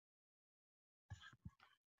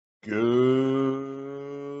Good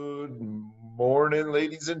morning,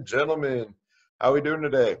 ladies and gentlemen. How are we doing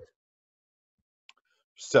today?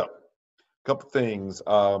 So, a couple things.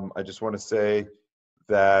 I just want to say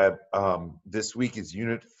that this week is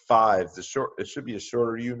Unit 5. It should be a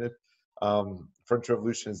shorter unit. French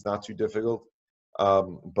Revolution is not too difficult,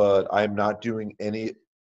 but I'm not doing any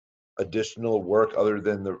additional work other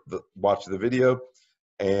than the watch the video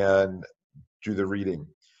and do the reading,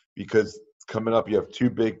 because coming up you have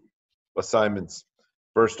two big assignments.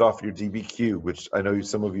 First off, your DBQ, which I know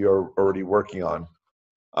some of you are already working on,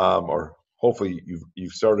 or hopefully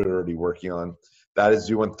you've started already working on. That is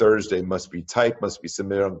due on Thursday. Must be typed, must be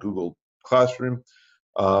submitted on Google Classroom.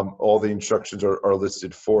 All the instructions are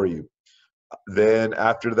listed for you. Then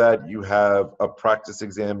after that, you have a practice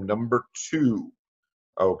exam number 2.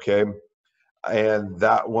 Okay, and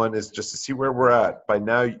that one is just to see where we're at. By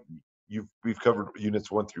now, we've covered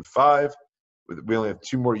units 1 through 5. We only have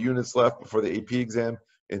 2 more units left before the AP exam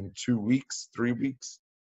in 2 weeks, 3 weeks.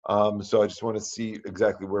 So I just want to see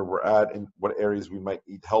exactly where we're at and what areas we might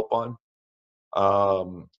need help on.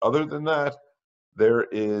 Other than that, there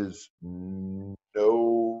is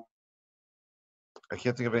no, I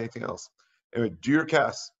can't think of anything else. Anyway, do your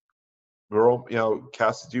CAS.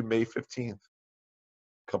 CAS is due May 15th,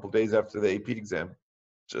 a couple days after the AP exam.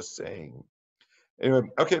 Just saying. Anyway,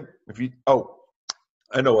 okay.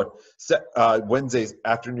 I know what. Wednesday's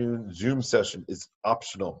afternoon Zoom session is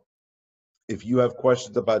optional. If you have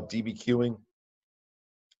questions about DBQing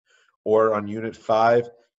or on Unit 5,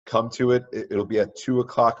 come to it. It'll be at 2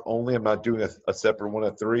 o'clock only. I'm not doing a separate one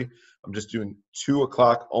at 3. I'm just doing 2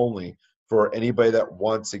 o'clock only for anybody that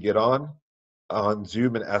wants to get on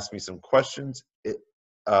Zoom and ask me some questions.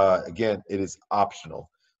 Again, it is optional.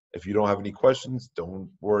 If you don't have any questions, don't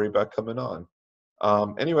worry about coming on.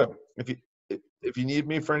 Anyway, if you need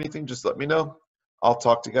me for anything, just let me know. I'll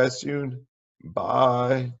talk to you guys soon.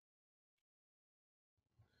 Bye.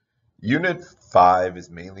 Unit 5 is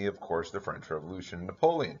mainly, of course, the French Revolution and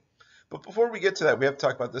Napoleon. But before we get to that, we have to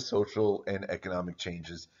talk about the social and economic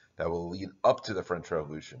changes that will lead up to the French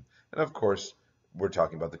Revolution. And of course, we're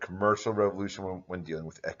talking about the commercial revolution when dealing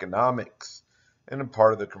with economics. And a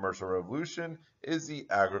part of the commercial revolution is the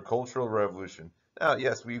agricultural revolution. Now,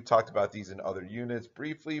 yes, we've talked about these in other units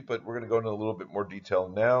briefly, but we're going to go into a little bit more detail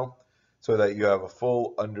now so that you have a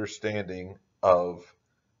full understanding of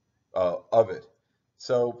it.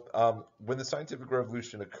 So, when the scientific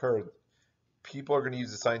revolution occurred, people are going to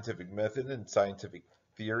use the scientific method and scientific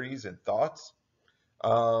theories and thoughts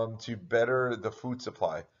to better the food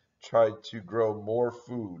supply, try to grow more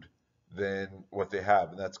food than what they have,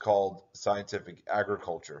 and that's called scientific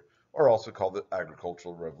agriculture, or also called the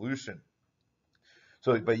agricultural revolution.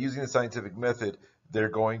 So, by using the scientific method, they're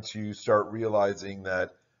going to start realizing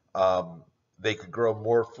that they could grow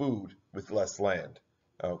more food with less land.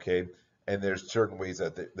 Okay, and there's certain ways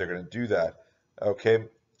that they're going to do that. Okay,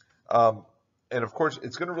 um, and of course,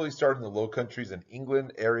 it's going to really start in the Low Countries in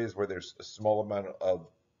England, areas where there's a small amount of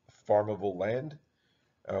farmable land.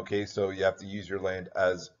 Okay, so you have to use your land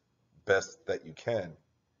as best that you can.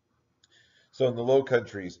 So in the Low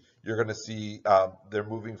Countries, you're going to see they're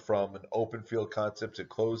moving from an open field concept to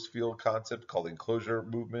closed field concept called enclosure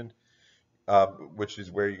movement, which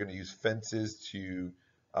is where you're going to use fences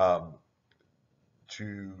um,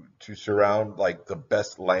 to surround like the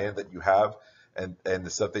best land that you have, and the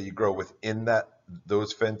stuff that you grow within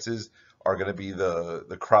those fences are going to be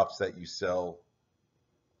the crops that you sell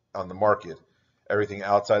on the market. Everything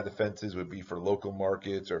outside the fences would be for local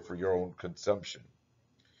markets or for your own consumption.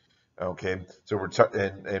 Okay, so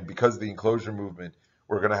and because of the enclosure movement,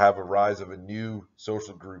 we're going to have a rise of a new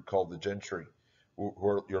social group called the gentry, who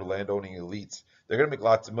are your landowning elites. They're going to make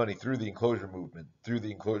lots of money through the enclosure movement, through the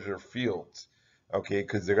enclosure fields. Okay,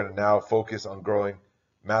 because they're going to now focus on growing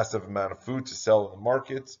massive amount of food to sell in the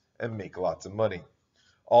markets and make lots of money.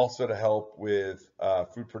 Also, to help with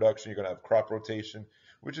food production, you're going to have crop rotation,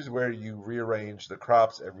 which is where you rearrange the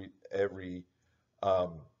crops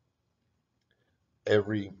um,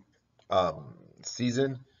 every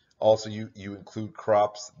season. Also, you include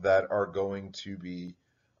crops that are going to be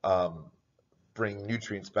um, bring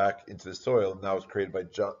nutrients back into the soil, and that was created by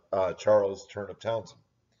Charles Turnip Townsend.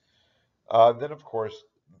 Then, of course,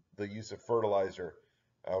 the use of fertilizer.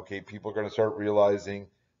 Okay, people are going to start realizing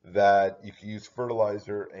that you can use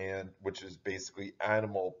fertilizer, and which is basically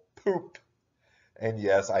animal poop. And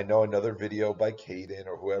yes, I know another video by Caden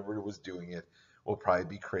or whoever was doing it will probably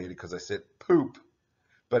be created because I said poop.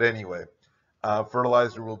 But anyway,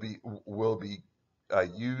 fertilizer will be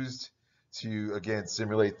used to again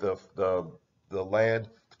simulate the land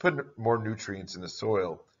to put more nutrients in the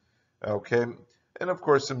soil. Okay, And of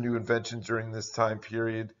course, some new inventions during this time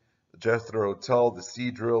period. The Jethro Tull, the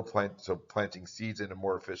seed drill, planting seeds in a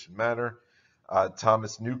more efficient manner.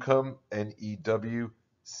 Thomas Newcomen, Newcomen,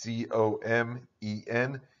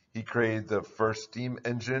 he created the first steam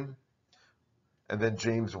engine. And then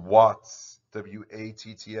James Watts,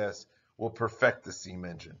 Watts, will perfect the steam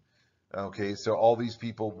engine. Okay, so all these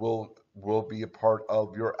people will be a part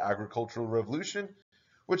of your agricultural revolution,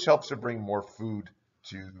 which helps to bring more food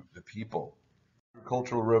to the people.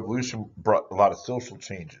 Agricultural revolution brought a lot of social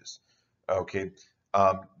changes. Okay,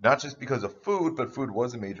 not just because of food, but food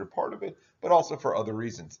was a major part of it, but also for other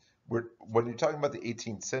reasons. When you're talking about the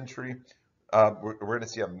 18th century, we're going to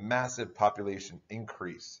see a massive population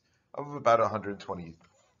increase of about 120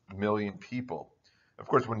 million people. Of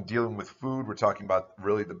course, when dealing with food, we're talking about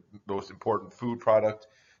really the most important food product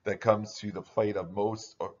that comes to the plate of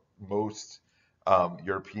most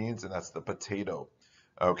Europeans, and that's the potato.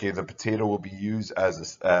 Okay, the potato will be used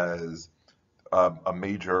as a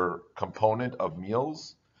major component of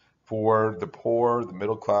meals for the poor, the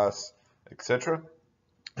middle class, etc.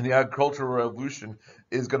 And the agricultural revolution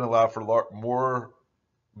is going to allow for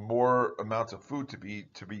more amounts of food to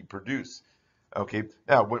be produced. Okay,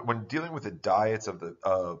 now when dealing with the diets of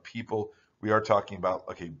the people, we are talking about,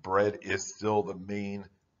 okay, bread is still the main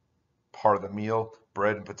part of the meal.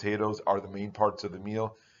 Bread and potatoes are the main parts of the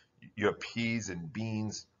meal. You have peas and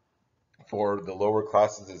beans for the lower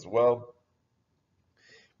classes as well.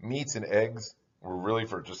 Meats and eggs were really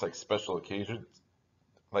for just like special occasions,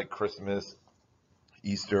 like Christmas,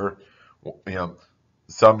 Easter, you know,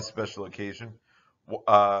 some special occasion.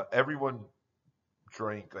 Everyone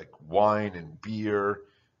drank like wine and beer.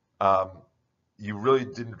 Um, you really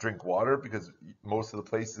didn't drink water because most of the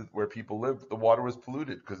places where people lived, the water was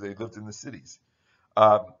polluted because they lived in the cities.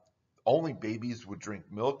 Um, Only babies would drink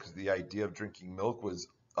milk because the idea of drinking milk was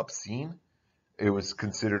obscene. It was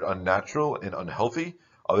considered unnatural and unhealthy,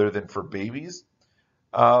 other than for babies.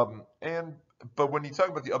 And but when you talk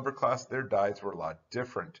about the upper class, their diets were a lot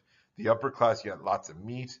different. The upper class, you had lots of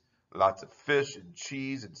meat, lots of fish and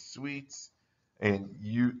cheese and sweets, and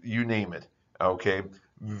you name it. Okay,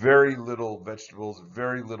 very little vegetables,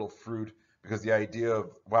 very little fruit, because the idea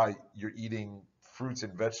of, wow, you're eating fruits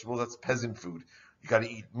and vegetables, that's peasant food. You got to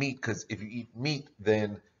eat meat because if you eat meat,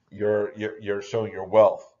 then you're showing your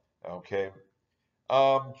wealth. Okay.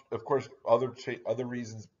 Of course, other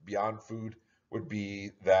reasons beyond food would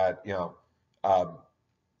be that, um,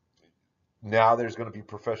 now there's going to be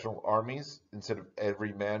professional armies instead of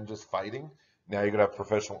every man just fighting. Now you're going to have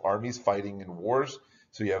professional armies fighting in wars,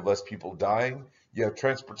 so you have less people dying. You have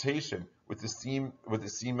transportation with the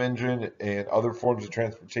steam engine and other forms of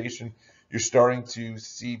transportation. You're starting to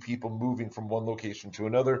see people moving from one location to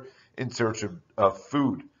another in search of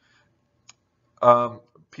food. Um,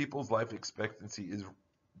 People's life expectancy is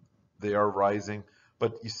they are rising,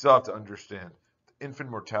 but you still have to understand the infant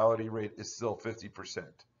mortality rate is still 50%.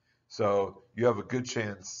 So you have a good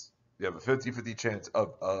chance, you have a 50-50 chance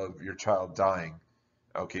of your child dying,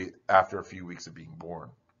 okay, after a few weeks of being born.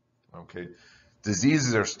 Okay.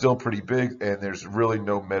 Diseases are still pretty big, and there's really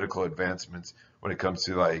no medical advancements when it comes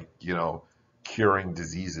to, like, curing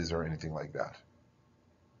diseases or anything like that.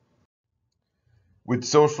 With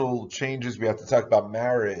social changes, we have to talk about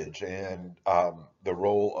marriage and the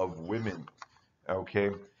role of women.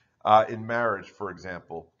 Okay. In marriage, for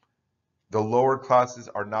example, the lower classes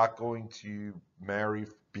are not going to marry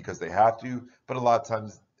because they have to, but a lot of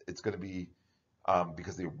times it's going to be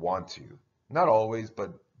because they want to. Not always,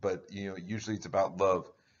 but usually it's about love.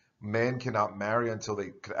 Men cannot marry until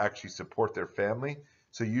they could actually support their family.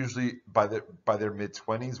 So usually by their mid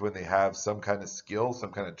 20s, when they have some kind of skill,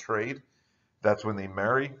 some kind of trade, that's when they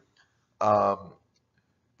marry. Um,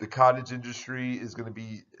 the cottage industry is going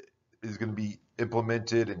to be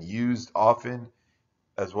implemented and used often,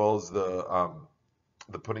 as well as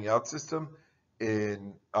the putting out system.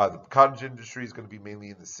 In the cottage industry is going to be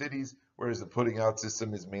mainly in the cities, whereas the putting out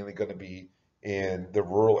system is mainly going to be in the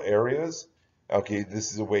rural areas. Okay,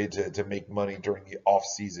 this is a way to make money during the off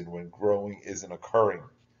season when growing isn't occurring.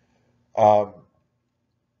 Um,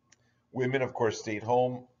 Women, of course, stayed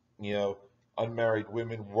home. You know, Unmarried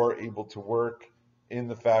women were able to work in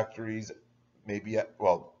the factories. Maybe,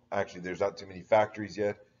 well, actually, there's not too many factories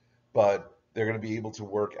yet, but they're going to be able to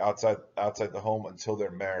work outside the home until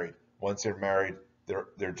they're married. Once they're married,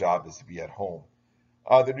 their job is to be at home.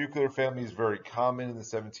 The nuclear family is very common in the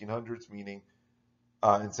 1700s, meaning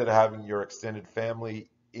instead of having your extended family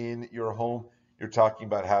in your home, you're talking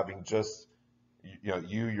about having just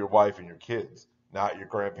you, your wife, and your kids, not your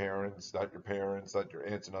grandparents, not your parents, not your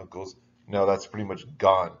aunts and uncles. No, that's pretty much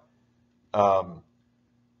gone. Um,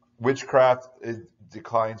 Witchcraft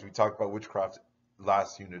declines. We talked about witchcraft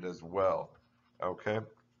last unit as well. Okay.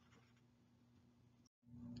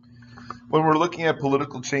 When we're looking at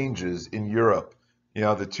political changes in Europe,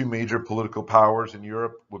 the two major political powers in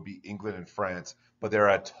Europe would be England and France, but they're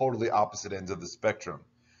at totally opposite ends of the spectrum.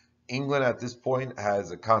 England at this point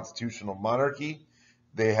has a constitutional monarchy.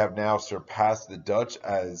 They have now surpassed the Dutch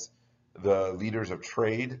as the leaders of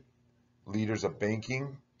trade, leaders of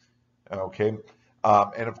banking. Okay.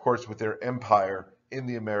 And of course, with their empire in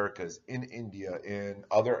the Americas, in India, in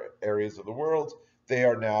other areas of the world, they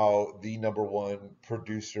are now the number one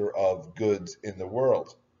producer of goods in the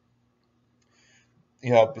world.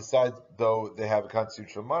 Besides though they have a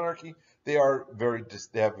constitutional monarchy, they have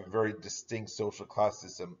a very distinct social class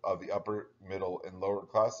system of the upper, middle, and lower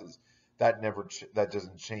classes. That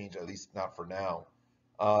doesn't change, at least not for now.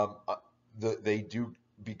 Um, uh, they do,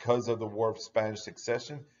 because of the War of Spanish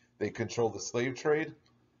Succession, they control the slave trade.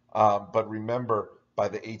 But remember, by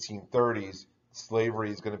the 1830s,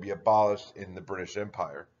 slavery is going to be abolished in the British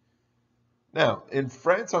Empire. Now, in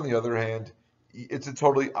France, on the other hand, it's a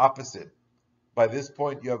totally opposite. By this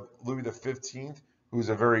point, you have Louis the 15th, who's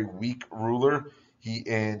a very weak ruler. He's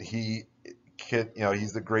the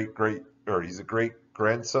he's a great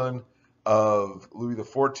grandson of Louis the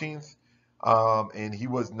 14th, and he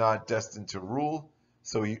was not destined to rule.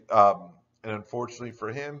 And unfortunately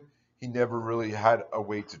for him, he never really had a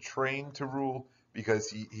way to train to rule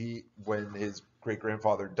because when his great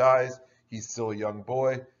grandfather dies, he's still a young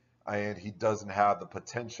boy, and he doesn't have the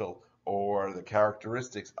potential or the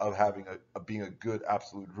characteristics of being a good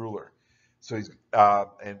absolute ruler. So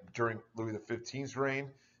and during Louis the 15th's reign,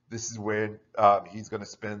 this is when he's going to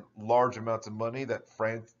spend large amounts of money that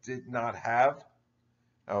France did not have.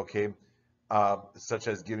 Okay, such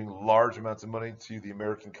as giving large amounts of money to the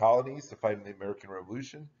American colonies to fight in the American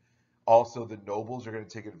Revolution. Also, the nobles are going to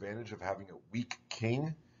take advantage of having a weak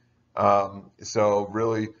king. So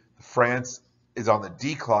really, France is on the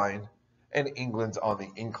decline and England's on the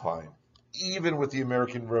incline. Even with the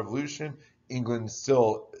American Revolution, England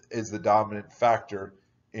still is the dominant factor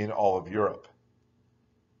in all of Europe.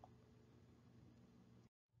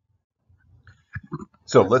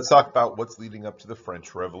 So let's talk about what's leading up to the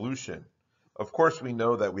French Revolution. Of course, we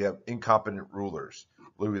know that we have incompetent rulers.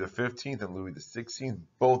 Louis the 15th and Louis the 16th,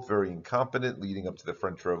 both very incompetent leading up to the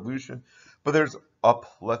French Revolution. But there's a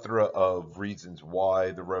plethora of reasons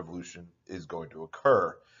why the revolution is going to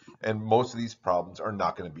occur. And most of these problems are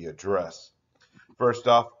not going to be addressed. First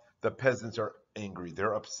off, the peasants are angry.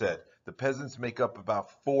 They're upset. The peasants make up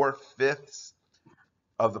about 4/5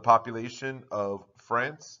 of the population of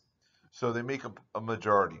France. So they make up a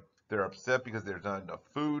majority. They're upset because there's not enough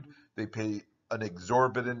food. They pay an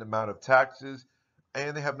exorbitant amount of taxes,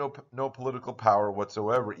 and they have no political power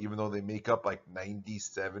whatsoever, even though they make up like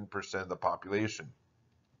 97% of the population.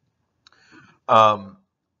 Um,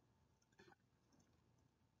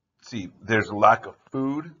 there's a lack of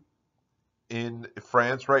food in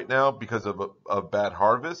France right now because of bad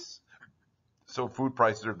harvests. So food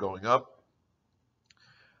prices are going up.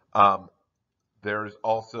 Um, there's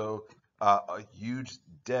also a huge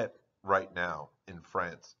debt right now in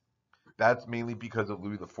France. That's mainly because of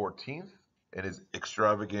Louis the 14th and his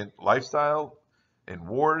extravagant lifestyle and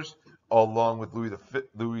wars, along with Louis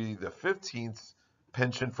the 15th's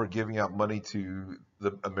penchant for giving out money to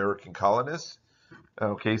the American colonists.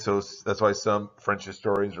 Okay, so that's why some French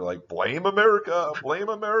historians are like, blame America, blame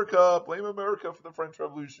America, blame America for the French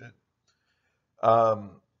Revolution.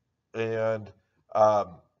 Um, and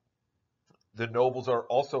um, the nobles are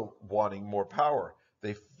also wanting more power.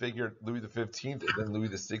 They figured Louis the 15th and then Louis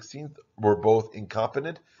the 16th were both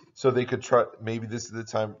incompetent, so they could try. Maybe this is the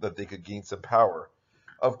time that they could gain some power.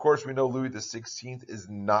 Of course, we know Louis the 16th is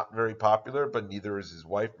not very popular, but neither is his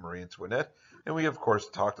wife Marie Antoinette, and we of course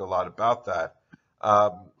talked a lot about that.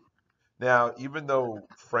 Um, Now, even though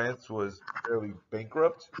France was fairly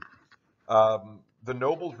bankrupt, the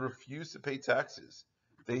nobles refused to pay taxes.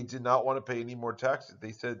 They did not want to pay any more taxes.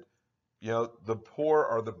 They said, the poor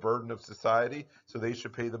are the burden of society, so they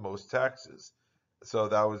should pay the most taxes. So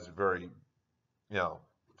that was very, you know,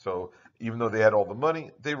 so even though they had all the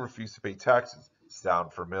money, they refused to pay taxes.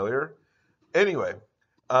 Sound familiar? Anyway,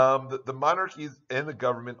 the monarchies and the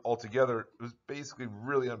government altogether was basically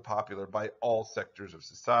really unpopular by all sectors of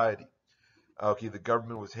society. Okay, the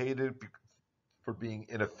government was hated for being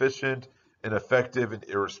inefficient, ineffective, and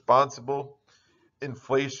irresponsible.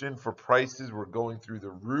 Inflation for prices were going through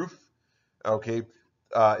the roof. Okay,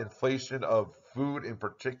 inflation of food in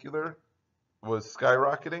particular was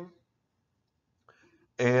skyrocketing,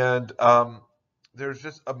 and there's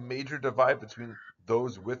just a major divide between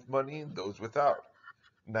those with money and those without.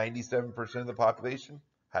 97% of the population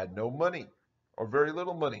had no money or very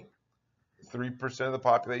little money. 3% of the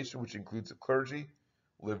population, which includes the clergy,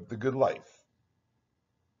 lived the good life.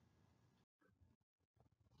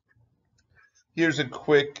 Here's a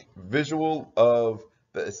quick visual of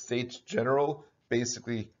the Estates General,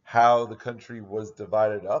 basically how the country was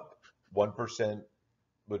divided up. 1%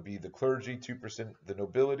 would be the clergy, 2% the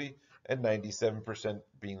nobility, and 97%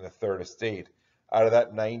 being the third estate. Out of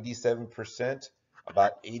that 97%,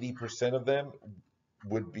 about 80% of them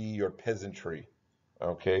would be your peasantry,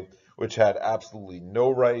 okay, which had absolutely no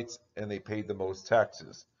rights and they paid the most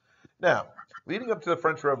taxes. Now, leading up to the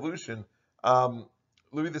French Revolution,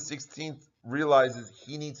 Louis XVI realizes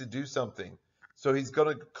he needs to do something. So he's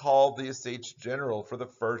going to call the Estates General for the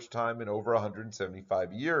first time in over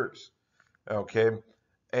 175 years. Okay,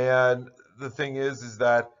 and the thing is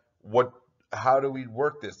that what? How do we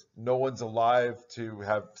work this? No one's alive to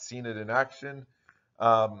have seen it in action.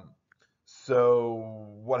 Um, so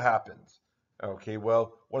what happens? Okay,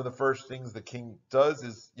 well, one of the first things the king does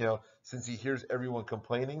is, since he hears everyone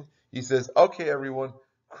complaining, he says, "Okay, everyone,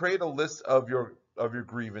 create a list of your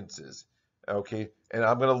grievances." Okay, and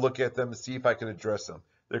I'm going to look at them and see if I can address them.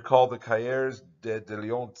 They're called the Cahiers de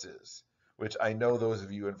Doléances, which I know those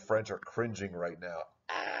of you in French are cringing right now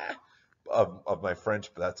of my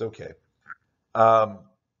French, but that's okay. Um,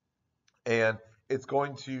 and it's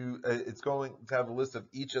going to have a list of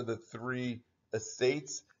each of the three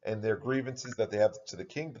estates and their grievances that they have to the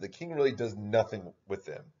king, but the king really does nothing with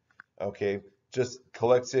them. Okay, just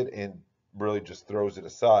collects it and really just throws it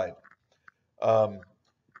aside. Um,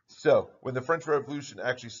 so when the French Revolution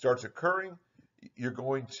actually starts occurring, you're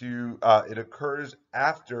going to it occurs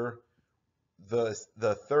after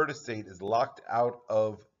the third estate is locked out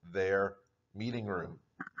of their meeting room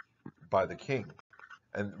by the king.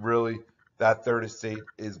 And really, that third estate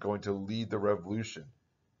is going to lead the revolution.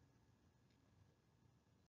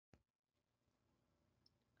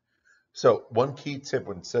 So, one key tip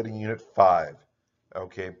when studying Unit 5,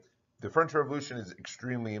 okay, the French Revolution is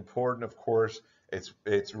extremely important, of course.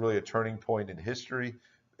 It's really a turning point in history.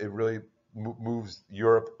 It really moves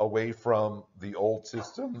Europe away from the old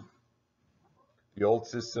system,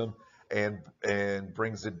 and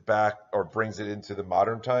brings it back or brings it into the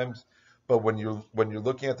modern times. But when you're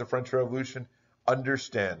looking at the French Revolution,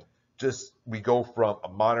 understand just we go from a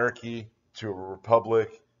monarchy to a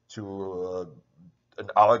republic to an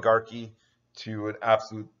oligarchy to an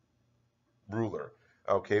absolute ruler.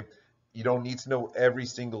 Okay, you don't need to know every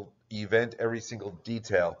single event, every single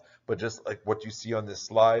detail, but just like what you see on this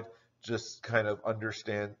slide, just kind of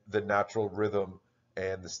understand the natural rhythm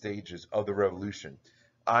and the stages of the revolution.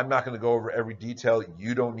 I'm not going to go over every detail.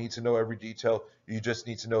 You don't need to know every detail. You just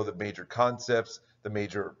need to know the major concepts, the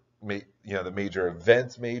major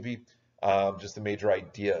events, maybe, just the major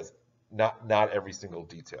ideas. Not every single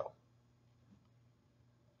detail.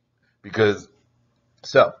 Because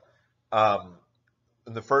so, um,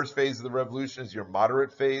 in the first phase of the revolution is your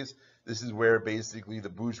moderate phase. This is where basically the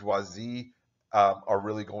bourgeoisie are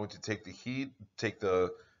really going to take the heat, take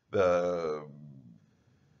the the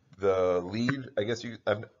lead, I guess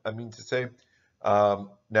I mean to say. Now,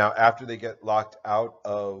 after they get locked out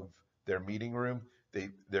of their meeting room,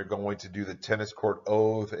 they're going to do the tennis court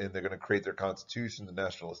oath, and they're going to create their constitution, the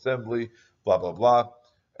National Assembly, blah blah blah.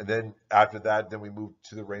 And then after that, then we move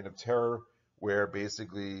to the Reign of Terror, where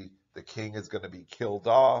basically the king is going to be killed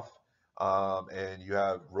off, and you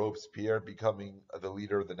have Robespierre becoming the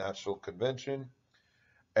leader of the National Convention,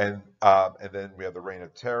 and then we have the Reign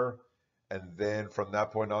of Terror, and then from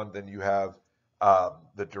that point on, then you have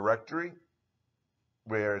the Directory,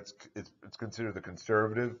 where it's considered the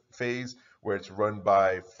conservative phase, where it's run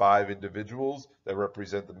by 5 individuals that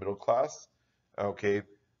represent the middle class. Okay,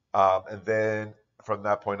 and then from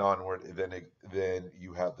that point onward, then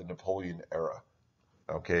you have the Napoleon era.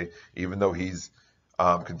 Okay, even though he's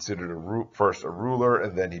considered first a ruler,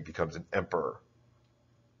 and then he becomes an emperor.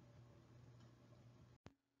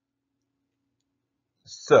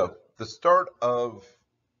 So the start of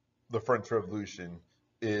the French Revolution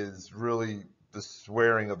is really the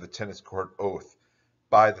swearing of the tennis court oath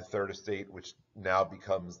by the Third Estate, which now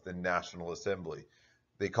becomes the National Assembly.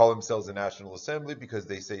 They call themselves the National Assembly because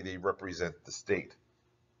they say they represent the state.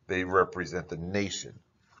 They represent the nation.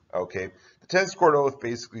 Okay. The tennis court oath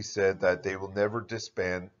basically said that they will never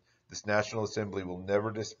disband. This National Assembly will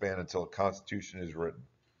never disband until a constitution is written.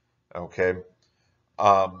 Okay.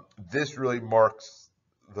 This really marks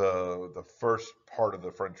the first part of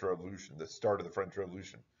the French Revolution, the start of the French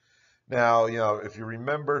Revolution. Now, if you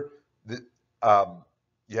remember, um,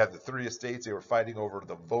 you had the 3 estates. They were fighting over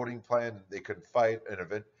the voting plan. They couldn't fight an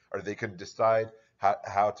event, or they couldn't decide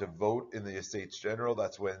how to vote in the Estates General.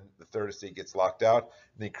 That's when the Third Estate gets locked out,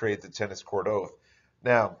 and they create the Tennis Court Oath.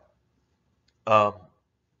 Now, um,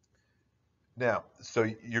 so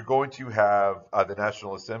you're going to have the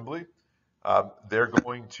National Assembly. They're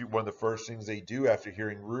going to, one of the first things they do after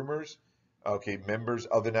hearing rumors, okay, members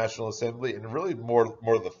of the National Assembly, and really more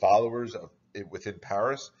of the followers of it within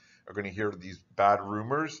Paris are going to hear these bad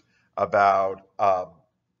rumors about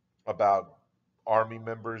army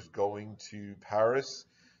members going to Paris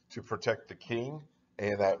to protect the king,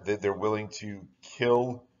 and that they're willing to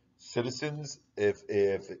kill citizens if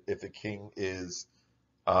the king is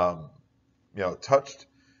um, touched.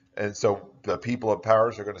 And so the people of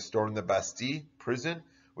Paris are going to storm the Bastille prison,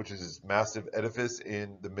 which is this massive edifice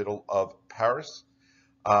in the middle of Paris.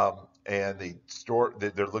 And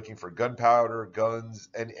they're looking for gunpowder, guns,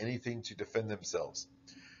 and anything to defend themselves.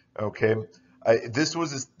 Okay.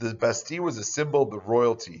 The Bastille was a symbol of the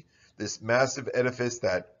royalty, this massive edifice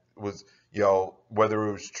that was, whether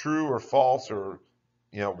it was true or false or,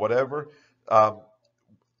 whatever. Um,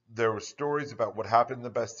 there were stories about what happened in the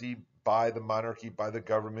Bastille by the monarchy, by the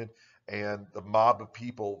government, and the mob of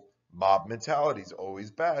people. Mob mentality is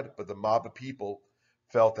always bad, but the mob of people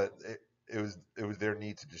felt that it was their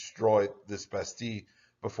need to destroy this Bastille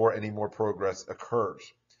before any more progress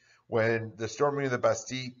occurs. When the storming of the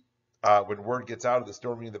Bastille, when word gets out of the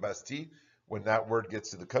storming of the Bastille, when that word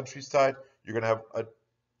gets to the countryside, you're gonna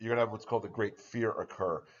have what's called the Great Fear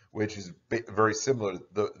occur, which is very similar.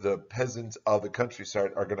 The peasants of the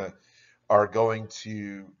countryside are going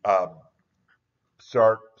to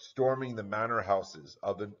start storming the manor houses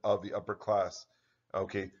of the upper class.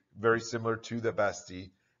 Okay, very similar to the Bastille,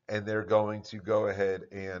 and they're going to go ahead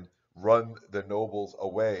and run the nobles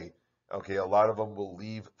away. Okay, a lot of them will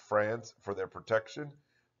leave France for their protection.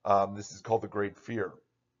 This is called the Great Fear.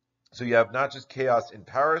 So you have not just chaos in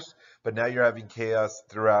Paris, but now you're having chaos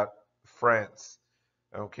throughout France.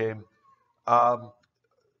 Okay. Um,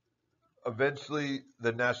 Eventually,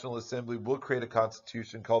 the National Assembly will create a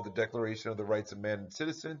constitution called the Declaration of the Rights of Man and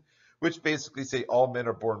Citizen, which basically say all men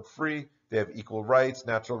are born free, they have equal rights,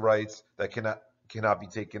 natural rights that cannot be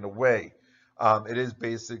taken away. It is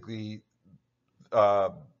basically uh,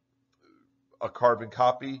 a carbon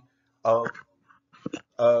copy of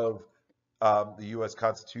the U.S.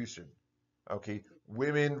 Constitution. Okay,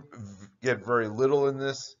 women get very little in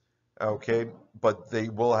this. Okay, but they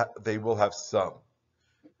will have some.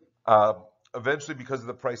 Um, Eventually, because of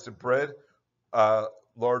the price of bread, a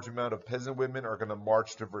large amount of peasant women are going to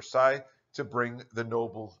march to Versailles to bring the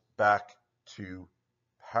nobles back to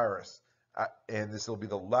Paris. And this will be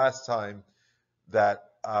the last time that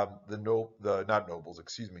the not nobles,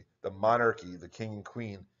 excuse me, the monarchy, the king and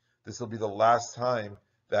queen, this will be the last time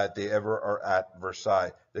that they ever are at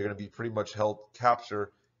Versailles. They're going to be pretty much held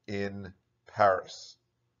capture in Paris.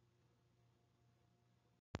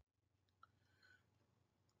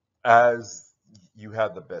 As you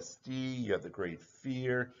have the Bastille, you have the Great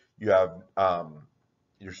Fear,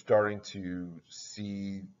 you're starting to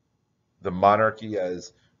see the monarchy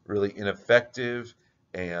as really ineffective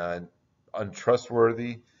and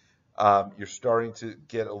untrustworthy. You're starting to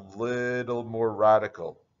get a little more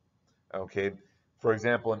radical. Okay, for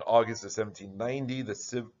example, in August of 1790,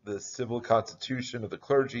 the civil constitution of the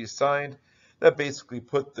clergy is signed that basically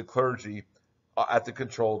put the clergy at the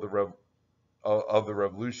control of the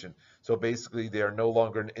revolution. So basically, they are no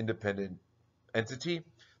longer an independent entity.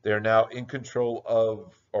 They are now in control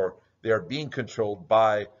of, or they are being controlled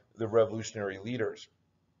by the revolutionary leaders.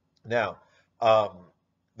 Now, um,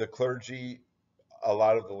 the clergy, a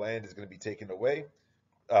lot of the land is going to be taken away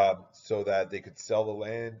so that they could sell the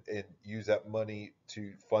land and use that money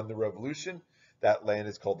to fund the revolution. That land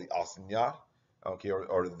is called the assignat, okay,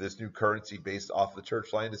 or this new currency based off the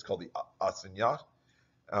church land is called the assignat,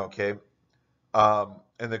 okay.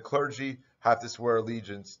 And the clergy have to swear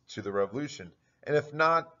allegiance to the revolution. And if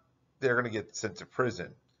not, they're going to get sent to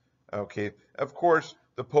prison. Okay. Of course,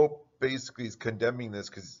 the Pope basically is condemning this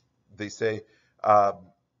because they say um,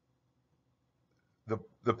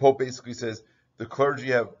 the Pope basically says the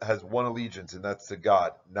clergy has one allegiance, and that's to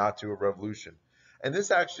God, not to a revolution. And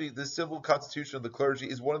this civil constitution of the clergy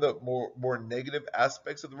is one of the more negative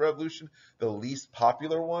aspects of the revolution, the least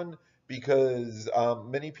popular one, because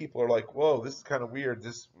many people are like, "Whoa, this is kind of weird.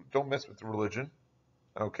 This don't mess with the religion."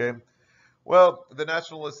 Okay. Well, the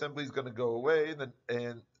National Assembly is going to go away,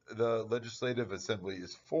 and the Legislative Assembly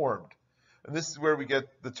is formed. And this is where we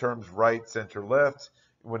get the terms right, center, left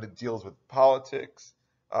when it deals with politics.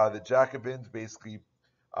 The Jacobins basically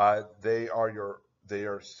they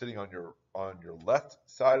are sitting on your left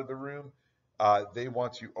side of the room. They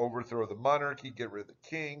want to overthrow the monarchy, get rid of the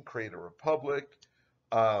king, create a republic.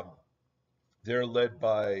 Um, they're led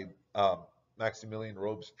by Maximilien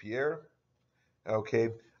Robespierre. Okay.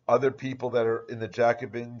 Other people that are in the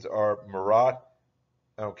Jacobins are Marat.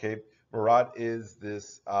 Okay. Marat is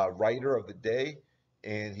this writer of the day,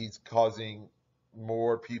 and he's causing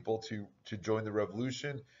more people to join the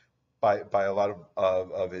revolution by a lot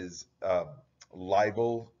of his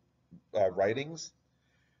libel writings.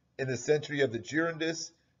 In the century of the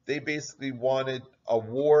Girondists, they basically wanted a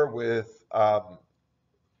war with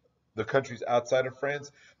the countries outside of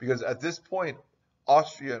France, because at this point,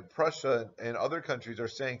 Austria and Prussia and other countries are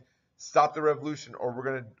saying, "Stop the revolution, or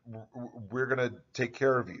we're gonna take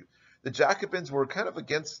care of you." The Jacobins were kind of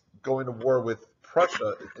against going to war with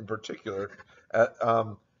Prussia in particular,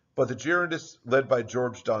 but the Girondists, led by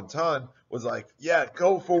Georges Danton, was like, "Yeah,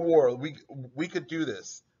 go for war. We could do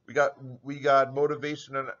this. We got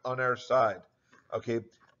motivation on our side." Okay,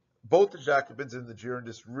 both the Jacobins and the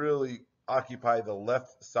Girondists really occupy the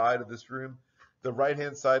left side of this room. The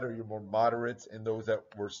right-hand side are your more moderates and those that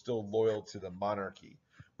were still loyal to the monarchy.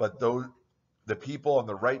 But the people on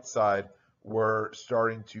the right side were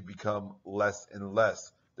starting to become less and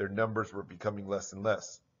less. Their numbers were becoming less and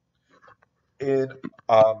less. In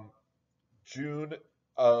June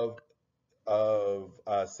of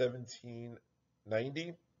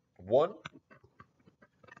 1791,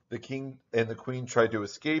 the king and the queen tried to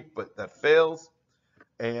escape, but that fails.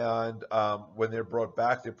 And when they're brought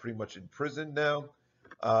back, they're pretty much in prison now.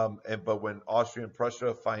 But when Austria and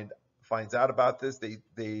Prussia finds out about this, they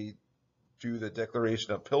do the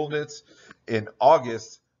Declaration of Pillnitz in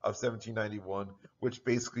August of 1791, which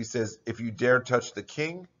basically says, if you dare touch the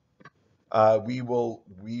king, we will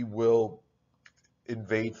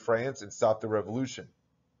invade France and stop the revolution.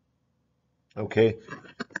 Okay.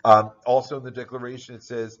 Also in the Declaration, it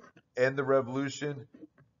says, end the revolution,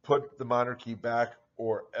 put the monarchy back,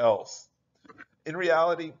 or else. In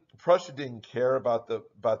reality, Prussia didn't care about the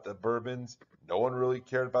Bourbons. No one really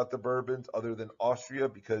cared about the Bourbons other than Austria,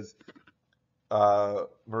 because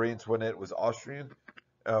Marie Antoinette was Austrian.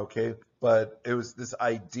 Okay, but it was this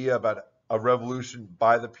idea about a revolution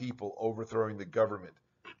by the people overthrowing the government.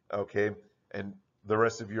 Okay, and the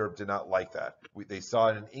rest of Europe did not like that. They saw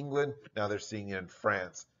it in England. Now they're seeing it in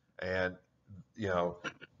France, and you know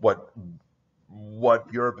what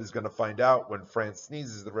Europe is going to find out when France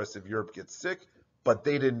sneezes, the rest of Europe gets sick. But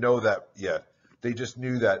they didn't know that yet. They just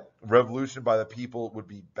knew that revolution by the people would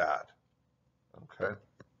be bad. Okay.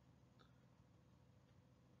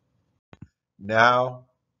 Now,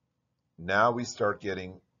 now we start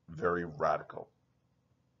getting very radical.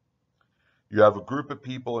 You have a group of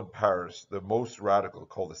people in Paris, the most radical,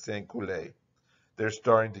 called the Sans-Culottes. They're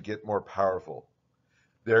starting to get more powerful.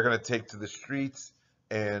 They're going to take to the streets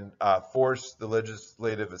and force the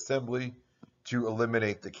Legislative Assembly to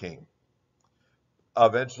eliminate the king.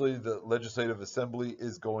 Eventually, the Legislative Assembly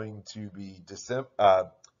is going to be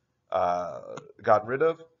gotten rid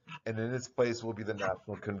of, and in its place will be the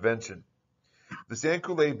National Convention. The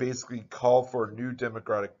Sans-Culottes basically call for a new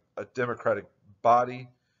democratic body,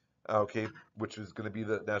 okay, which is going to be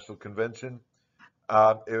the National Convention.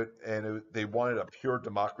 They wanted a pure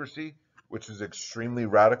democracy, which is extremely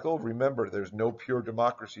radical. Remember, there's no pure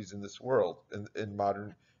democracies in this world in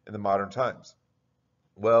the modern times.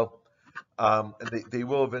 Well, and they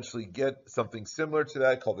will eventually get something similar to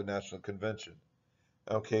that called the National Convention.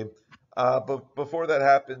 Okay, but before that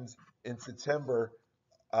happens, in September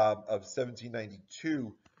of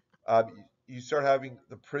 1792, you start having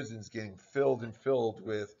the prisons getting filled and filled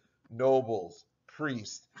with nobles,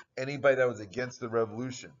 priests, anybody that was against the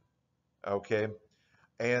revolution. Okay,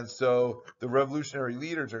 and so the revolutionary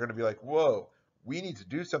leaders are going to be like, whoa, we need to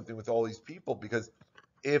do something with all these people, because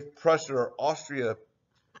if Prussia or Austria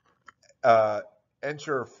uh,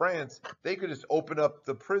 enter France, they could just open up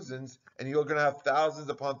the prisons, and you're going to have thousands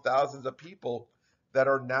upon thousands of people that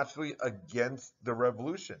are naturally against the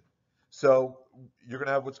revolution. So you're going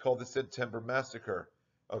to have what's called the September Massacre.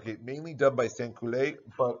 Okay, mainly done by Sans-Culottes,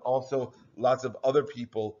 but also lots of other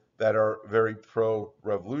people that are very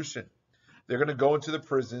pro-revolution. They're going to go into the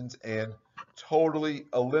prisons and totally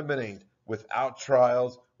eliminate, without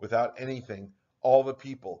trials, without anything, all the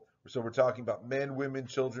people. So we're talking about men, women,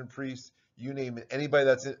 children, priests, you name it. Anybody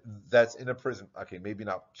that's in a prison. Okay, maybe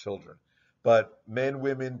not children, but men,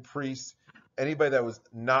 women, priests, anybody that was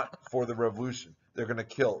not for the revolution, they're going to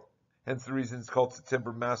kill. Hence the reason it's called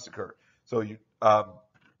September Massacre. So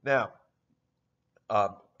now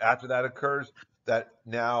after that occurs, that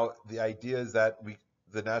now the idea is that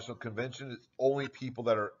the National Convention is only people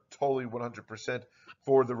that are totally 100%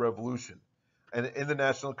 for the revolution. And in the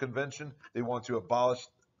National Convention, they want to abolish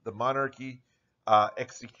the monarchy,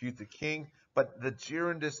 execute the king, But the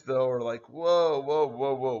Girondists, though, are like, whoa, whoa,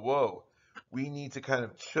 whoa, whoa, whoa. We need to kind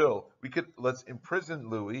of chill. Let's imprison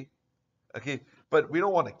Louis, okay, but we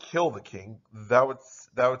don't want to kill the king. That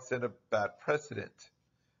would send a bad precedent.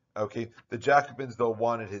 Okay, the Jacobins though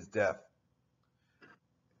wanted his death.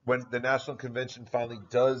 When the National Convention finally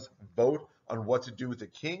does vote on what to do with the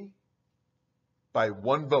king, by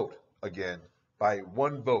one vote, again, by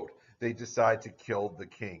one vote, they decide to kill the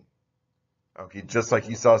king. Okay, just like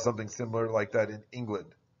you saw something similar like that in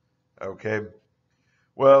England. Okay,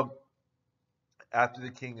 well, after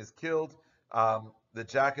the king is killed, the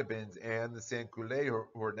Jacobins and the Sans-Culottes,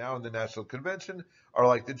 who are now in the National Convention, are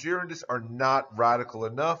like, the Girondists are not radical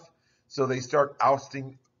enough, so they start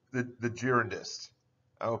ousting the Girondists,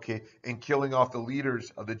 okay, and killing off the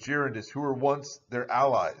leaders of the Girondists who were once their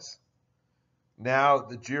allies. Now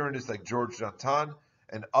the Girondists like Georges Danton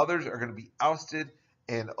and others are going to be ousted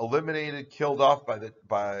and eliminated, killed off by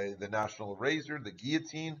the national razor, the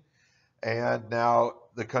guillotine, and now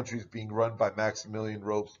the country is being run by Maximilien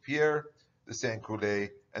Robespierre, the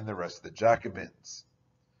Sans-Culottes, and the rest of the Jacobins.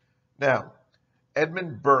 Now,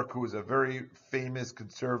 Edmund Burke, who was a very famous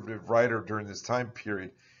conservative writer during this time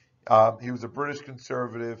period, he was a British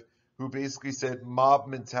conservative who basically said mob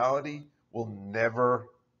mentality will never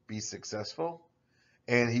be successful.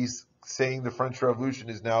 And he's saying the French Revolution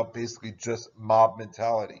is now basically just mob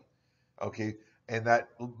mentality. Okay, and that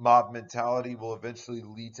mob mentality will eventually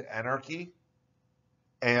lead to anarchy.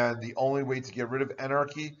 And the only way to get rid of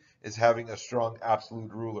anarchy is having a strong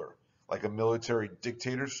absolute ruler, like a military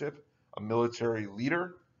dictatorship, a military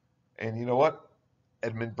leader. And you know what?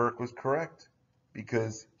 Edmund Burke was correct,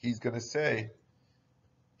 because he's going to say,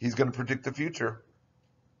 he's going to predict the future.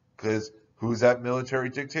 Because who's that military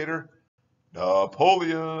dictator?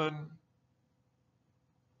 Napoleon.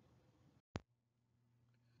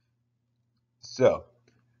 So,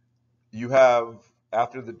 you have,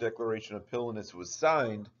 after the Declaration of Pillness was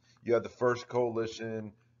signed, you have the first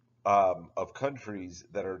coalition of countries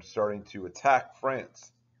that are starting to attack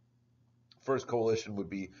France. First coalition would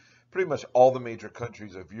be pretty much all the major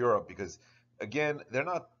countries of Europe, because again,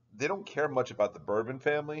 they don't care much about the Bourbon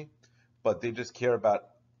family, but they just care about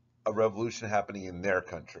a revolution happening in their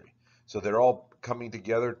country. So they're all coming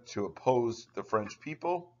together to oppose the French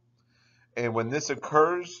people. And when this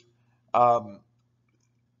occurs, um,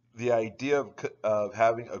 the idea of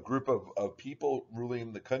having a group of people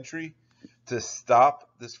ruling the country to stop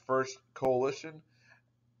this first coalition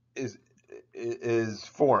is is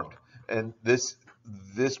formed, and this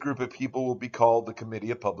group of people will be called the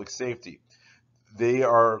Committee of Public Safety. They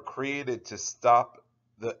are created to stop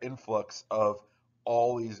the influx of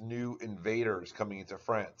all these new invaders coming into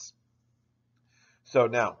France. So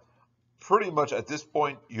now, pretty much at this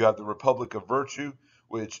point, you have the Republic of Virtue,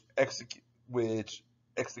 which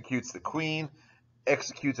executes the Queen,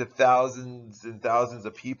 executes thousands and thousands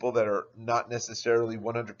of people that are not necessarily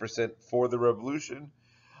 100% for the revolution.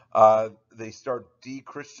 They start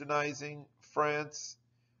de-Christianizing France.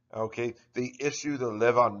 Okay, they issue the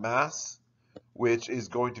Levant Mass, which is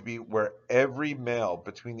going to be where every male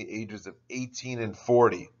between the ages of 18 and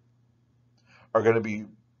 40 are going to be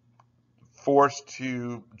forced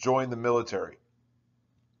to join the military.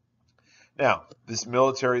 Now, this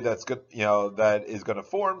military that is going to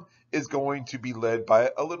form is going to be led by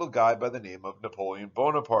a little guy by the name of Napoleon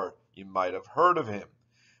Bonaparte. You might have heard of him.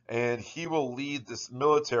 And he will lead this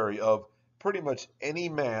military of pretty much any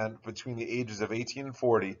man between the ages of 18 and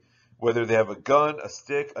 40, whether they have a gun, a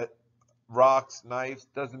stick, rocks, knives,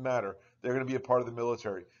 doesn't matter. They're going to be a part of the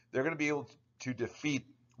military. They're going to be able to defeat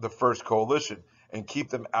the first coalition and keep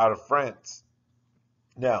them out of France.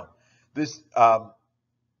 Now, this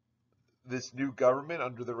this new government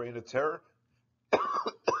under the Reign of Terror,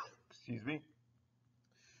 excuse me,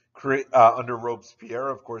 under Robespierre,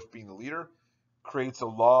 of course, being the leader, creates a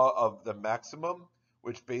law of the maximum,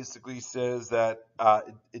 which basically says that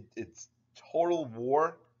it's total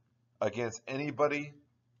war against anybody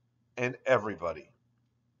and everybody.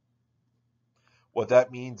 What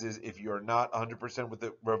that means is if you're not 100% with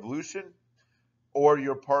the revolution, or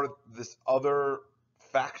you're part of this other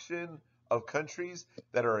faction of countries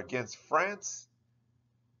that are against France,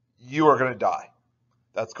 you are going to die.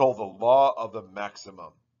 That's called the law of the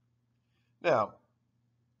maximum. Now,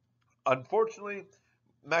 unfortunately,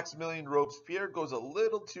 Maximilien Robespierre goes a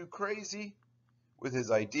little too crazy with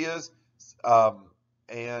his ideas, um,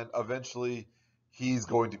 and eventually he's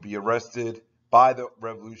going to be arrested by the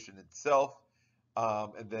revolution itself,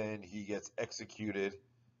 and then he gets executed,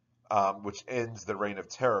 which ends the reign of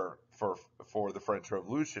terror for the French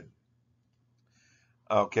Revolution.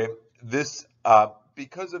 Okay, this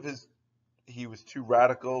because of he was too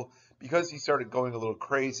radical, because he started going a little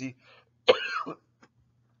crazy,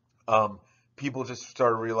 um, people just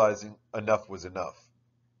started realizing enough was enough.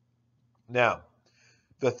 Now,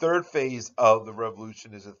 the third phase of the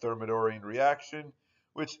revolution is a Thermidorian reaction,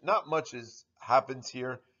 which not much happens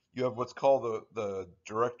here. You have what's called the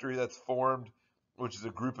directory that's formed, which is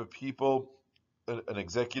a group of people, an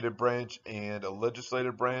executive branch and a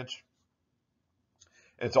legislative branch.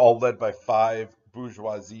 And it's all led by 5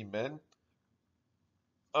 bourgeoisie men.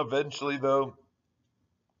 Eventually, though,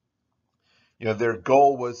 their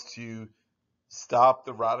goal was to stop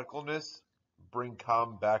the radicalness, bring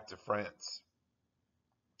calm back to France.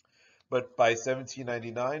 But by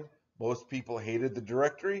 1799, most people hated the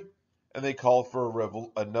Directory, and they called for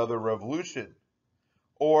another revolution,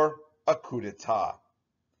 or a coup d'etat.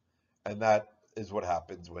 And that is what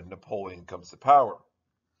happens when Napoleon comes to power.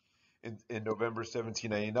 In November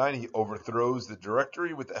 1799, he overthrows the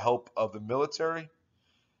Directory with the help of the military,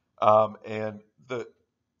 and the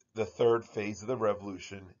third phase of the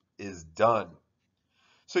revolution is done.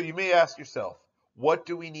 So you may ask yourself, what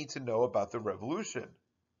do we need to know about the revolution?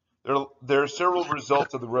 There are several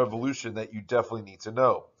results of the revolution that you definitely need to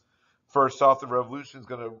know. First off, the revolution is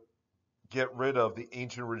going to get rid of the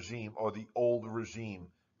ancient regime, or the old regime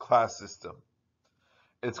class system.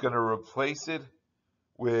 It's going to replace it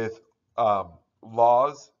with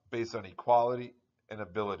laws based on equality and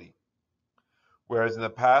ability. Whereas in the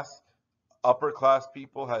past, upper class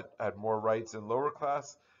people had more rights than lower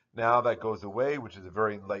class. Now that goes away, which is a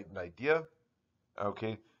very enlightened idea.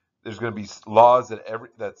 Okay, there's going to be laws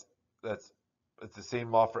that's it's the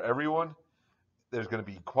same law for everyone. There's going to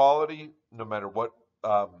be equality no matter what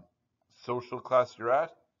social class you're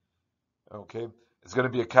at. Okay, it's going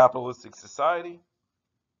to be a capitalistic society.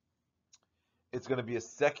 It's going to be a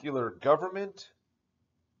secular government,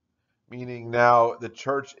 meaning now the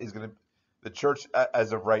church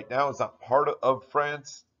as of right now is not part of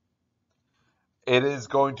France. It is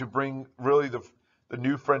going to bring really the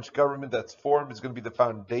new French government that's formed is going to be the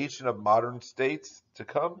foundation of modern states to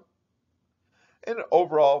come. And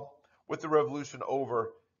overall, with the revolution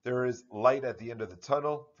over, there is light at the end of the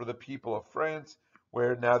tunnel for the people of France,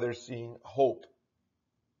 where now they're seeing hope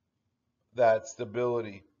that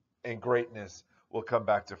stability and greatness will come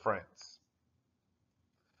back to France.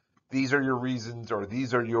 These are your reasons, or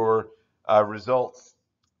these are your results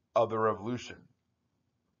of the revolution.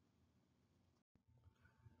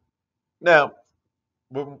 Now,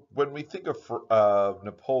 when we think of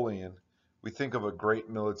Napoleon, we think of a great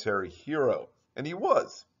military hero, and he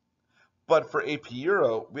was. But for AP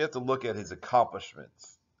Euro, we have to look at his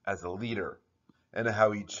accomplishments as a leader and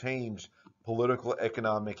how he changed political,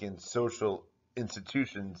 economic, and social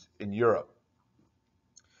institutions in Europe.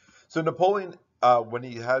 So Napoleon, when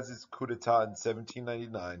he has his coup d'etat in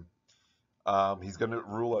 1799, he's going to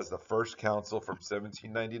rule as the first consul from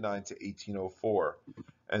 1799 to 1804.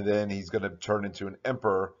 And then he's going to turn into an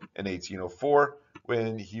emperor in 1804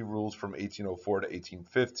 when he rules from 1804 to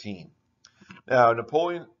 1815. Now,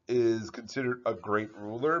 Napoleon is considered a great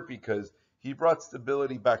ruler because he brought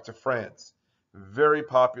stability back to France. Very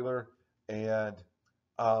popular, and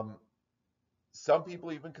some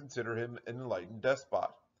people even consider him an enlightened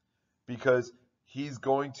despot because he's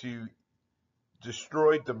going to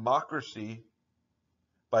destroy democracy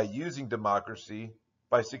by using democracy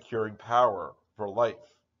by securing power for life,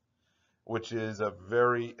 which is a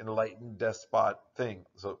very enlightened despot thing.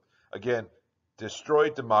 So again, destroy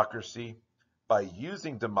democracy by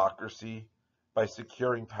using democracy by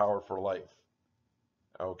securing power for life.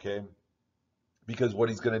 Okay? Because what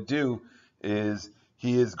he's going to do is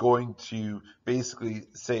he is going to basically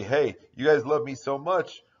say, hey, you guys love me so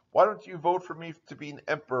much, why don't you vote for me to be an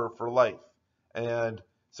emperor for life? And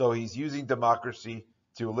so he's using democracy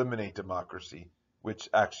to eliminate democracy, which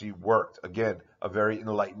actually worked. Again, a very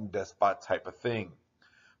enlightened despot type of thing.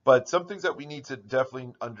 But some things that we need to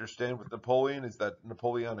definitely understand with Napoleon is that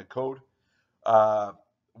Napoleonic Code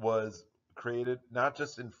was created not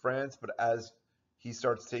just in France, but as he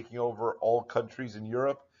starts taking over all countries in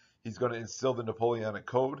Europe, he's going to instill the Napoleonic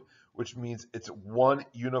Code, which means it's one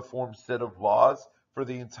uniform set of laws for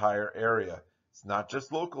the entire area. It's not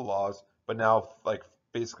just local laws, but now like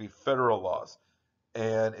basically federal laws.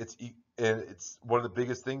 And it's one of the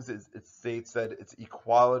biggest things is it states that it's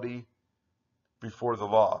equality before the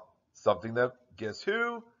law. Something that, guess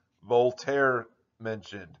who? Voltaire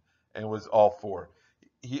mentioned and was all for.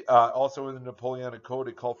 He also in the Napoleonic Code,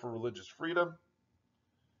 it called for religious freedom.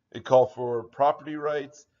 It called for property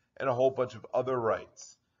rights and a whole bunch of other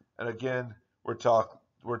rights. And again, we're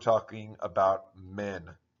talking about men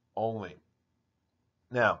only.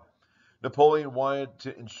 Now, Napoleon wanted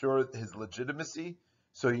to ensure his legitimacy,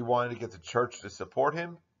 so he wanted to get the church to support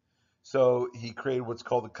him. So he created what's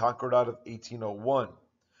called the Concordat of 1801,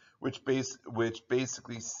 which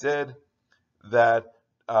basically said that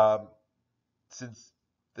since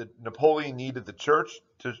Napoleon needed the church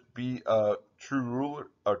to be a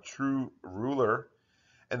true ruler,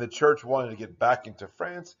 and the church wanted to get back into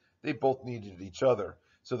France, they both needed each other.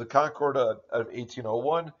 So the Concordat of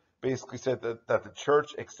 1801 basically said that the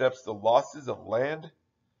church accepts the losses of land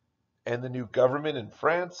and the new government in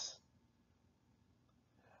France,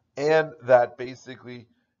 and that basically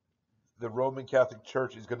the Roman Catholic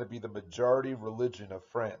Church is going to be the majority religion of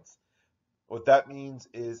France. What that means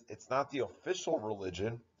is it's not the official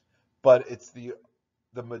religion, but it's the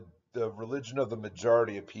religion of the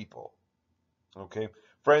majority of people. Okay,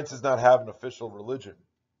 France does not have an official religion,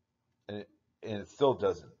 and it still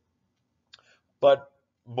doesn't. But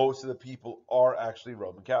most of the people are actually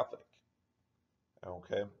Roman Catholic.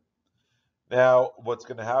 Okay. Now, what's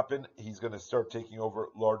going to happen? He's going to start taking over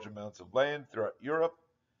large amounts of land throughout Europe.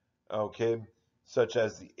 Okay, such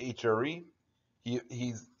as the HRE.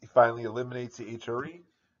 He finally eliminates the HRE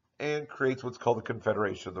and creates what's called the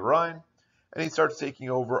Confederation of the Rhine, and he starts taking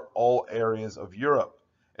over all areas of Europe.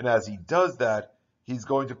 And as he does that, he's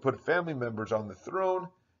going to put family members on the throne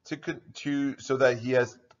so that he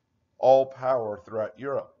has all power throughout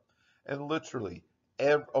Europe. And literally,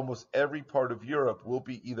 almost every part of Europe will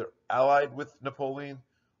be either allied with Napoleon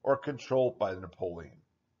or controlled by Napoleon,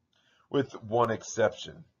 with one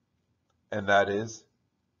exception, and that is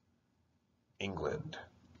England.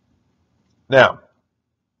 Now,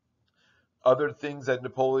 other things that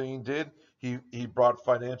Napoleon did, he brought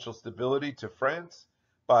financial stability to France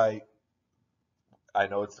by, I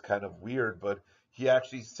know it's kind of weird, but he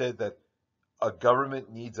actually said that a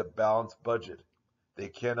government needs a balanced budget. They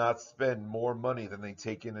cannot spend more money than they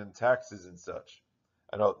take in taxes and such.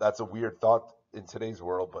 I know that's a weird thought in today's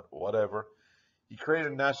world, but whatever. He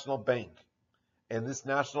created a national bank, and this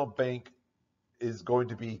national bank is going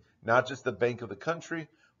to be not just the bank of the country,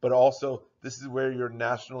 but also this is where your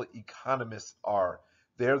national economists are.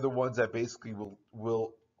 They're the ones that basically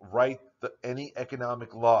will write any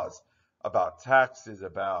economic laws about taxes,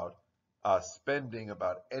 about spending,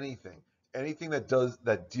 about anything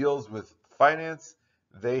that deals with finance.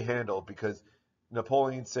 They handle, because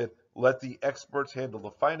Napoleon said, "Let the experts handle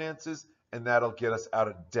the finances, and that'll get us out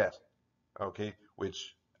of debt." Okay,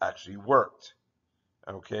 which actually worked.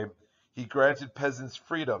 Okay. He granted peasants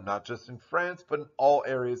freedom, not just in France, but in all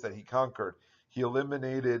areas that he conquered. He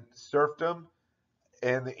eliminated serfdom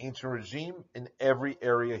and the ancient regime in every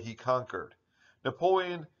area he conquered.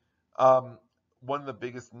 Napoleon, one of the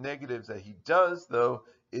biggest negatives that he does, though,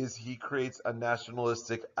 is he creates a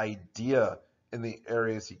nationalistic idea in the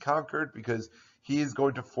areas he conquered, because he is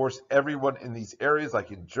going to force everyone in these areas,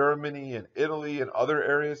 like in Germany and Italy and other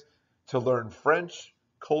areas, to learn French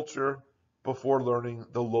culture before learning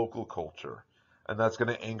the local culture. And that's going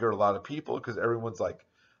to anger a lot of people, because everyone's like,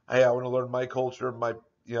 hey, I want to learn my culture, my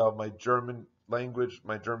German language,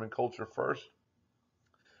 my German culture first.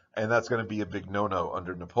 And that's going to be a big no-no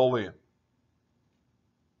under Napoleon.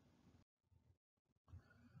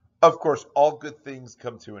 Of course, all good things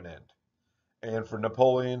come to an end. And for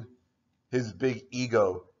Napoleon, his big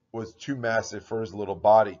ego was too massive for his little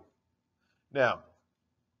body. Now,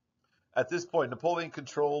 at this point, Napoleon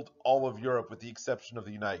controlled all of Europe with the exception of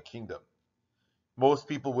the United Kingdom. Most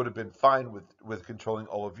people would have been fine with controlling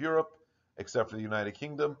all of Europe, except for the United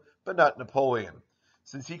Kingdom, but not Napoleon.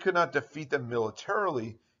 Since he could not defeat them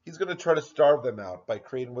militarily, he's going to try to starve them out by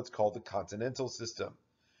creating what's called the Continental System.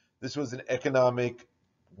 This was an economic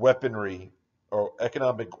weaponry, or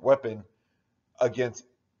economic weapon, against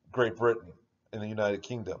Great Britain and the United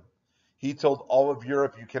Kingdom. He told all of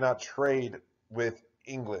Europe, you cannot trade with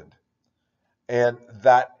England. And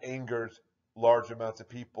that angers large amounts of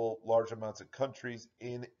people, large amounts of countries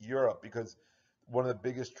in Europe, because one of the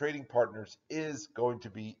biggest trading partners is going to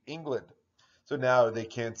be England. So now they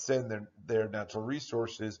can't send their natural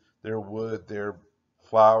resources, their wood, their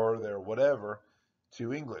flour, their whatever,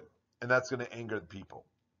 to England. And that's going to anger the people.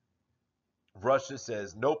 Russia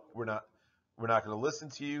says, nope, we're not going to listen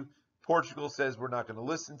to you. Portugal says, we're not going to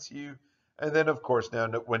listen to you. And then, of course, now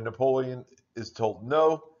when Napoleon is told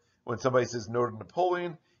no, when somebody says no to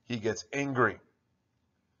Napoleon, he gets angry.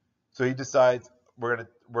 So he decides, we're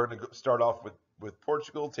gonna start off with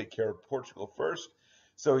Portugal, take care of Portugal first.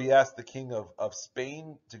 So he asked the king of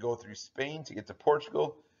Spain to go through Spain to get to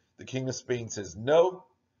Portugal. The king of Spain says no.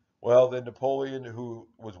 Well, then Napoleon, who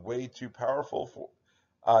was way too powerful for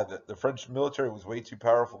the French military was way too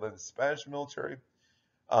powerful than the Spanish military.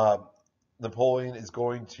 Um, Napoleon is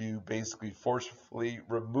going to basically forcefully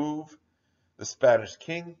remove the Spanish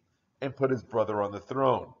king and put his brother on the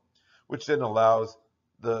throne, which then allows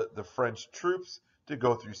the French troops to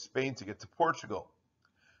go through Spain to get to Portugal.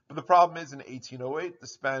 But the problem is in 1808, the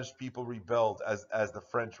Spanish people rebelled as the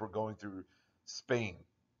French were going through Spain.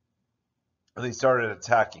 And they started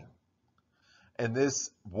attacking. And this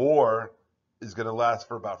war is going to last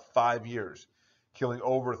for about 5 years, killing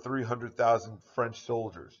over 300,000 French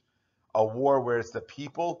soldiers. A war where it's the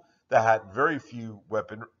people that had very few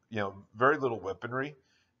very little weaponry.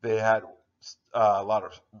 They had a lot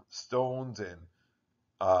of stones and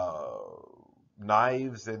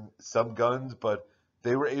knives and some guns, but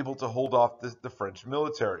they were able to hold off the French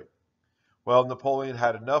military. Well, Napoleon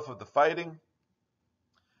had enough of the fighting,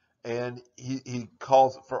 and he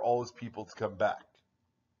calls for all his people to come back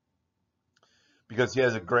because he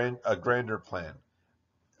has a grander plan,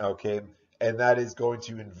 okay, and that is going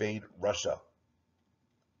to invade Russia,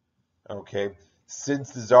 okay.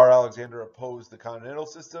 Since the Tsar Alexander opposed the continental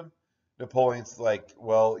system, Napoleon's like,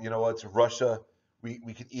 well, you know what, it's Russia,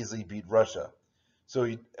 we could easily beat Russia. So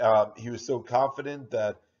he was so confident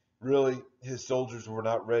that really his soldiers were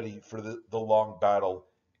not ready for the long battle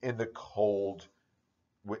in the cold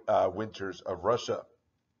winters of Russia.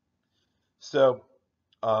 So,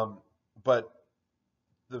 but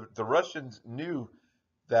the Russians knew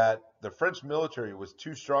that the French military was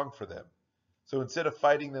too strong for them. So instead of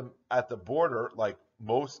fighting them at the border like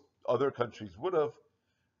most other countries would have,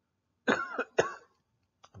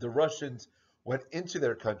 the Russians went into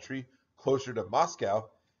their country closer to Moscow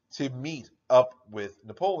to meet up with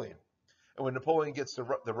Napoleon. And when Napoleon gets to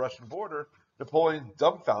the Russian border, Napoleon's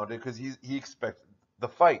dumbfounded because he expected the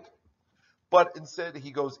fight. But instead,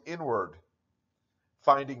 he goes inward,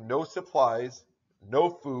 finding no supplies, no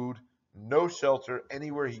food, no shelter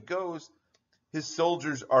anywhere he goes. His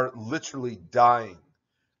soldiers are literally dying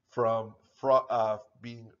from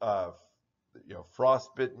being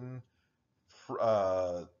frostbitten,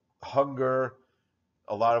 hunger.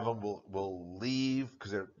 A lot of them will leave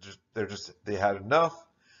because they had enough.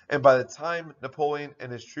 And by the time Napoleon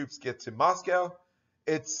and his troops get to Moscow,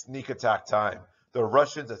 it's sneak attack time. The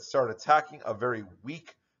Russians that start attacking a very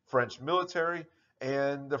weak French military,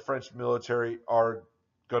 and the French military are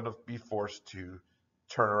going to be forced to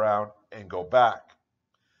turn around and go back.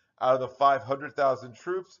 Out of the 500,000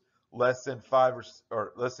 troops, less than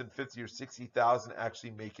 50 or 60,000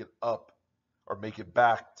 actually make it up or make it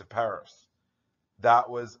back to Paris. That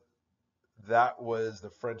was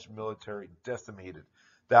the French military decimated.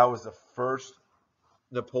 That was the first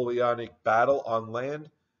Napoleonic battle on land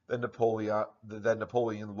that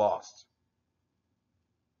Napoleon lost.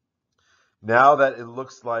 Now that it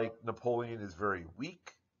looks like Napoleon is very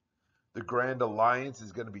weak, the Grand Alliance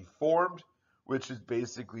is going to be formed, which is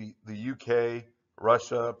basically the UK,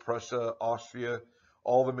 Russia, Prussia, Austria,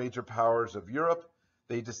 all the major powers of Europe.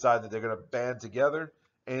 They decide that they're going to band together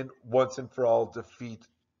and once and for all defeat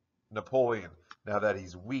Napoleon now that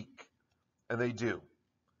he's weak. And they do.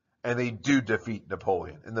 And they do defeat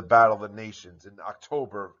Napoleon in the Battle of the Nations in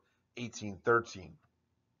October of 1813.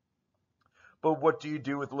 But what do you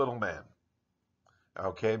do with Little Man?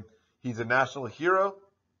 Okay, he's a national hero.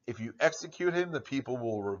 If you execute him, the people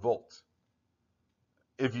will revolt.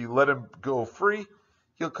 If you let him go free,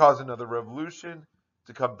 he'll cause another revolution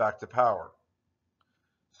to come back to power.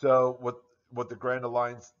 So what the Grand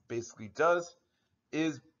Alliance basically does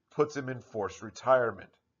is puts him in forced retirement,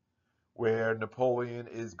 where Napoleon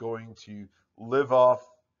is going to live off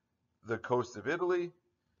the coast of Italy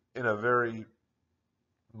in a very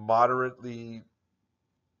moderately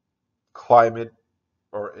climate,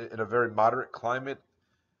 or in a very moderate climate,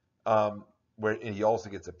 where he also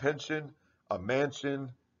gets a pension, a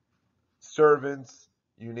mansion, servants,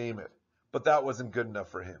 you name it. But that wasn't good enough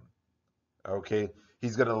for him. Okay,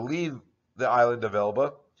 he's going to leave the island of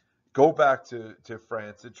Elba, go back to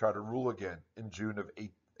France and try to rule again in June of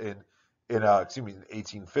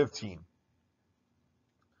 1815.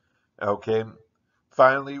 Okay,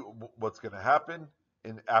 finally, what's going to happen?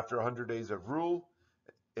 After 100 days of rule,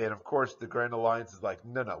 and of course the Grand Alliance is like,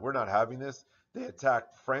 no, we're not having this. They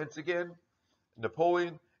attack France again,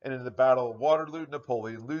 Napoleon, and in the Battle of Waterloo,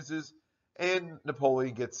 Napoleon loses, and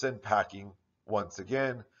Napoleon gets sent packing once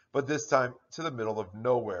again, but this time to the middle of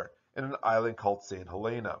nowhere in an island called St.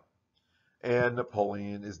 Helena. And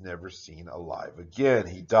Napoleon is never seen alive again.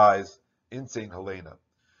 He dies in St. Helena.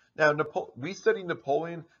 Now, we study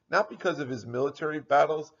Napoleon not because of his military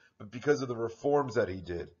battles, but because of the reforms that he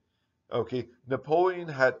did. Okay, Napoleon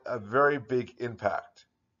had a very big impact.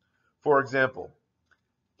 For example,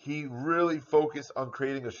 he really focused on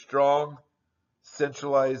creating a strong,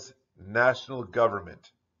 centralized national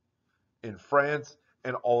government in France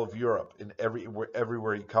and all of Europe, in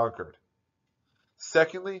everywhere he conquered.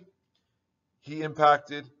 Secondly, he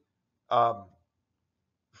impacted um,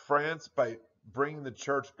 France by bringing the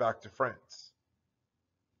church back to France.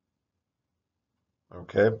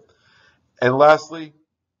 Okay, and lastly,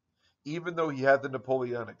 even though he had the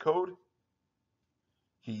Napoleonic Code,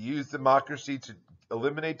 he used democracy to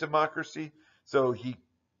eliminate democracy. So he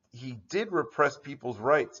did repress people's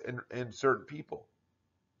rights and certain people.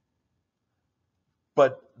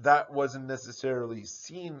 But that wasn't necessarily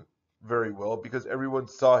seen very well because everyone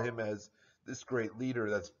saw him as this great leader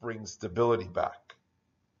that brings stability back.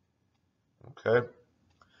 Okay.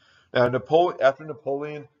 Now, after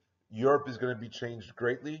Napoleon, Europe is going to be changed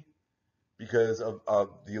greatly because of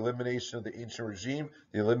the elimination of the ancient regime,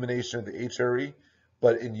 the elimination of the HRE.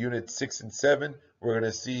 But in Unit 6 and 7, we're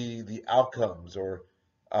going to see the outcomes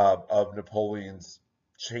of Napoleon's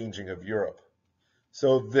changing of Europe.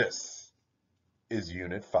 So this is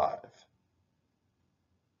Unit 5.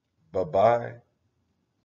 Bye-bye.